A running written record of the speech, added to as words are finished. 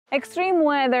Extreme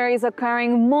weather is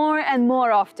occurring more and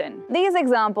more often. These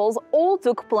examples all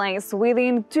took place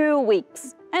within 2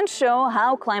 weeks and show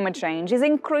how climate change is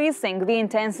increasing the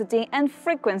intensity and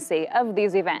frequency of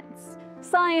these events.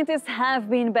 Scientists have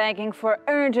been begging for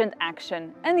urgent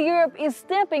action, and Europe is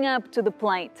stepping up to the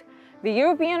plate. The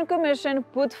European Commission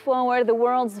put forward the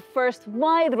world's first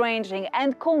wide-ranging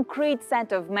and concrete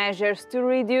set of measures to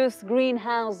reduce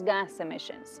greenhouse gas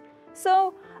emissions.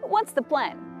 So, what's the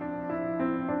plan?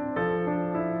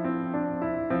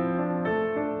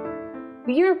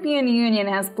 The European Union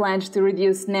has pledged to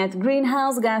reduce net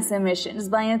greenhouse gas emissions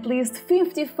by at least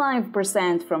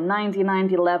 55% from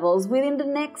 1990 levels within the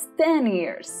next 10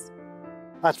 years.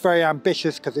 That's very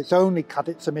ambitious because it's only cut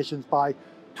its emissions by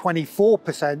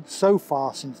 24% so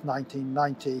far since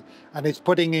 1990, and it's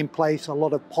putting in place a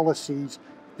lot of policies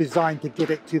designed to get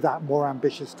it to that more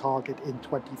ambitious target in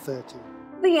 2030.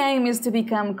 The aim is to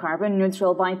become carbon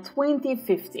neutral by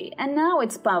 2050, and now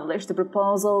it's published the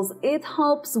proposals it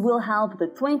hopes will help the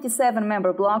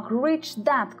 27-member bloc reach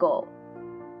that goal.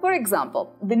 For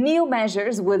example, the new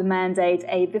measures would mandate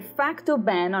a de facto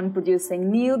ban on producing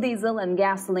new diesel and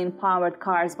gasoline-powered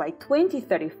cars by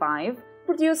 2035,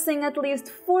 producing at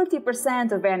least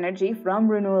 40% of energy from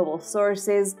renewable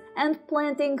sources, and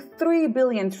planting 3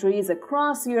 billion trees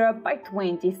across Europe by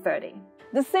 2030.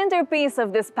 The centerpiece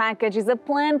of this package is a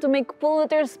plan to make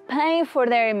polluters pay for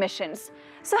their emissions.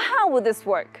 So how would this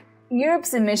work?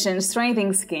 Europe's emissions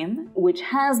trading scheme, which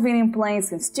has been in place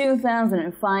since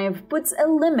 2005, puts a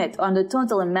limit on the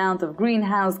total amount of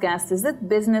greenhouse gases that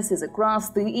businesses across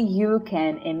the EU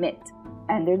can emit.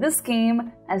 Under the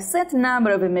scheme, a set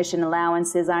number of emission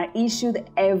allowances are issued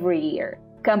every year.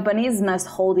 Companies must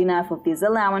hold enough of these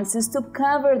allowances to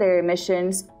cover their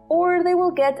emissions, or they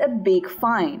will get a big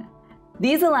fine.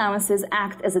 These allowances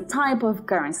act as a type of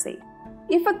currency.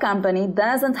 If a company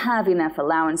doesn't have enough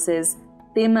allowances,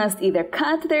 they must either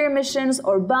cut their emissions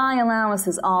or buy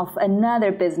allowances off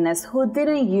another business who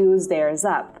didn't use theirs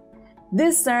up.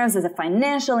 This serves as a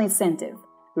financial incentive,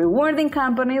 rewarding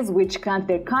companies which cut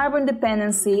their carbon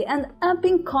dependency and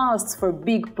upping costs for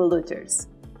big polluters.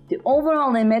 The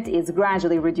overall limit is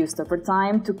gradually reduced over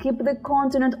time to keep the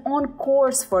continent on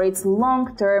course for its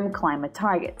long-term climate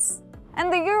targets.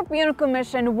 And the European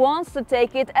Commission wants to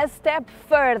take it a step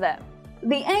further.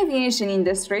 The aviation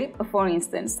industry, for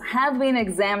instance, have been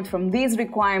exempt from these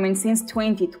requirements since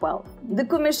 2012. The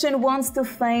Commission wants to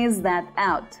phase that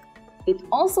out. It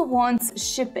also wants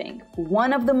shipping,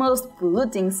 one of the most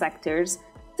polluting sectors,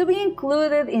 to be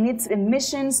included in its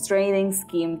emissions trading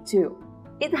scheme too.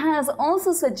 It has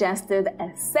also suggested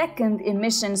a second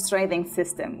emissions trading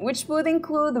system, which would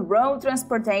include road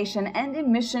transportation and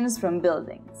emissions from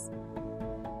buildings.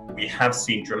 We have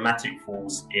seen dramatic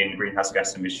falls in greenhouse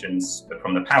gas emissions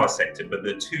from the power sector, but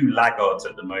the two laggards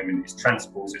at the moment is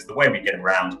transport, it's the way we get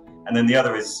around, and then the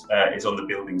other is on the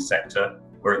building sector,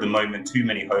 where at the moment too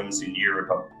many homes in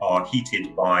Europe are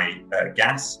heated by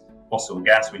gas, fossil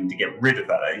gas. We need to get rid of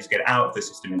that. They need to get out of the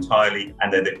system entirely,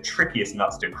 and they're the trickiest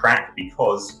nuts to crack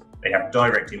because they have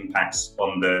direct impacts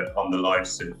on the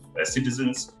lives of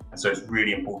citizens, and so it's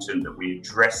really important that we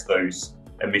address those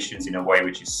emissions in a way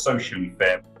which is socially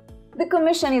fair. The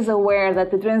Commission is aware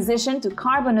that the transition to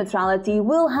carbon neutrality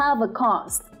will have a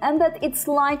cost, and that it's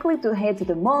likely to hit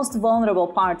the most vulnerable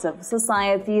parts of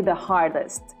society the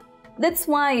hardest. That's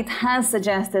why it has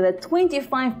suggested that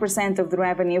 25% of the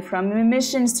revenue from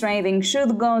emissions trading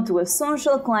should go to a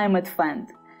social climate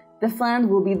fund. The fund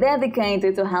will be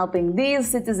dedicated to helping these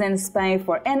citizens pay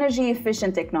for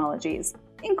energy-efficient technologies,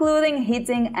 including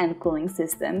heating and cooling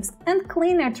systems and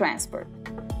cleaner transport.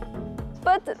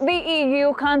 But the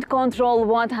EU can't control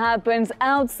what happens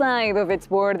outside of its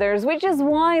borders, which is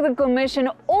why the Commission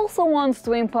also wants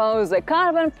to impose a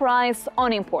carbon price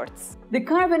on imports. The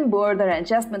Carbon Border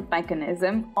Adjustment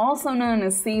Mechanism, also known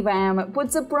as CBAM,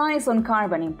 puts a price on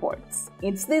carbon imports.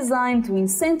 It's designed to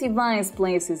incentivize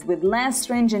places with less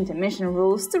stringent emission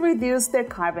rules to reduce their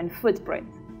carbon footprint.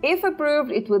 If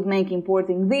approved, it would make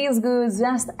importing these goods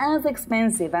just as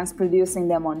expensive as producing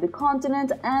them on the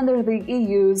continent under the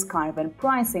EU's carbon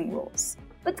pricing rules.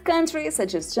 But countries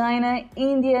such as China,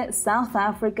 India, South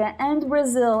Africa and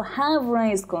Brazil have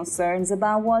raised concerns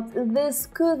about what this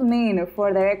could mean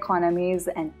for their economies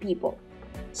and people.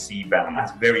 CBAM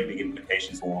has very big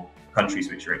implications for countries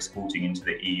which are exporting into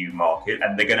the EU market,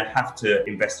 and they're going to have to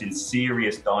invest in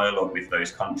serious dialogue with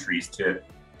those countries to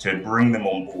bring them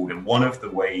on board. And one of the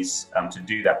ways to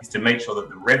do that is to make sure that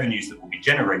the revenues that will be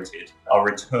generated are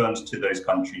returned to those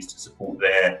countries to support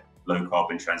their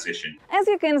low-carbon transition. As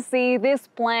you can see, this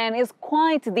plan is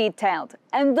quite detailed,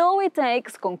 and though it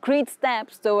takes concrete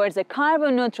steps towards a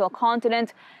carbon-neutral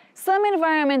continent, Some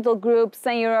environmental groups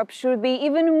say Europe should be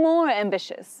even more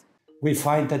ambitious. We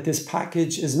find that this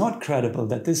package is not credible,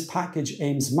 that this package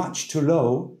aims much too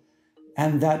low,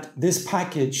 and that this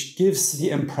package gives the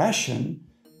impression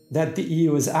that the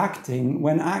EU is acting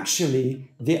when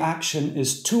actually the action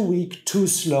is too weak, too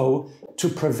slow to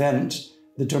prevent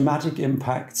the dramatic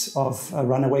impacts of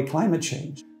runaway climate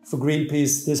change. For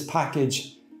Greenpeace, this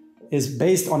package is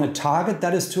based on a target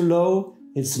that is too low,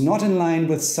 it's not in line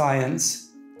with science,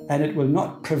 and it will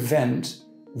not prevent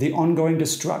the ongoing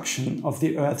destruction of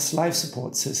the Earth's life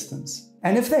support systems.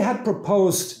 And if they had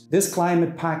proposed this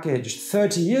climate package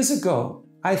 30 years ago,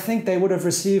 I think they would have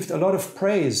received a lot of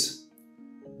praise.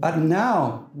 But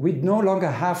now we no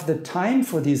longer have the time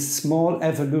for these small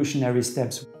evolutionary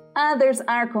steps. Others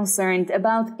are concerned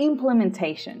about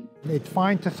implementation. It's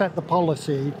fine to set the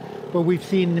policy, but we've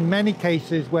seen in many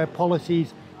cases where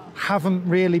policies haven't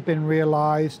really been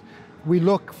realized. We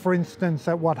look, for instance,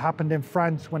 at what happened in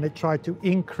France when it tried to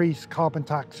increase carbon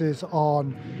taxes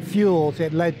on fuels.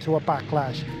 It led to a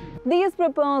backlash. These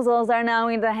proposals are now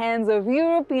in the hands of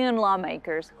European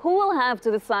lawmakers, who will have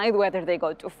to decide whether they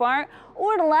go too far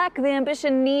or lack the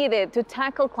ambition needed to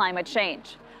tackle climate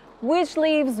change. Which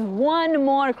leaves one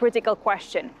more critical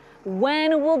question: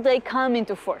 when will they come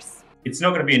into force? It's not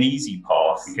going to be an easy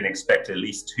path. You can expect at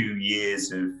least 2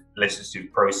 years of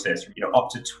legislative process, up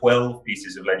to 12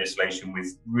 pieces of legislation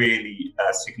with really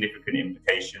significant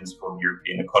implications for the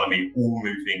European economy, all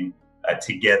moving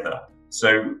together.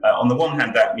 So on the one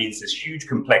hand, that means there's huge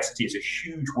complexity, it's a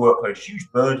huge workload,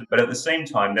 huge burden, but at the same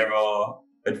time, there are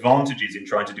advantages in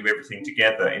trying to do everything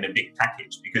together in a big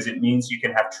package, because it means you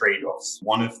can have trade-offs.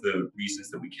 One of the reasons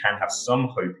that we can have some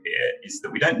hope here is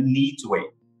that we don't need to wait.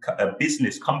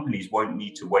 Companies won't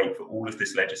need to wait for all of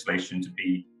this legislation to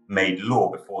be made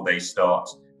law before they start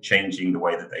changing the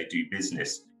way that they do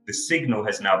business. The signal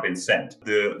has now been sent.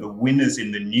 The winners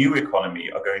in the new economy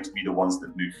are going to be the ones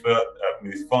that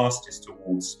move fastest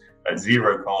towards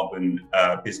zero carbon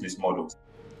business models.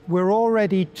 We're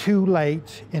already too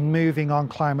late in moving on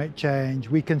climate change.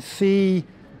 We can see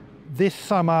this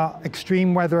summer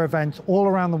extreme weather events all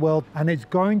around the world, and it's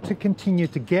going to continue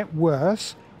to get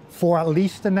worse for at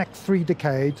least the next 3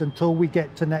 decades until we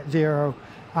get to net zero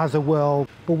as a world.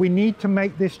 But we need to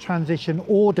make this transition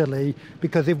orderly,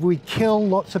 because if we kill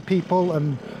lots of people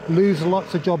and lose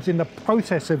lots of jobs in the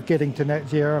process of getting to net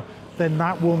zero, then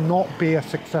that will not be a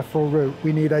successful route.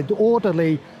 We need an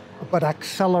orderly but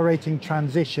accelerating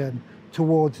transition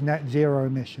towards net zero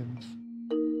emissions.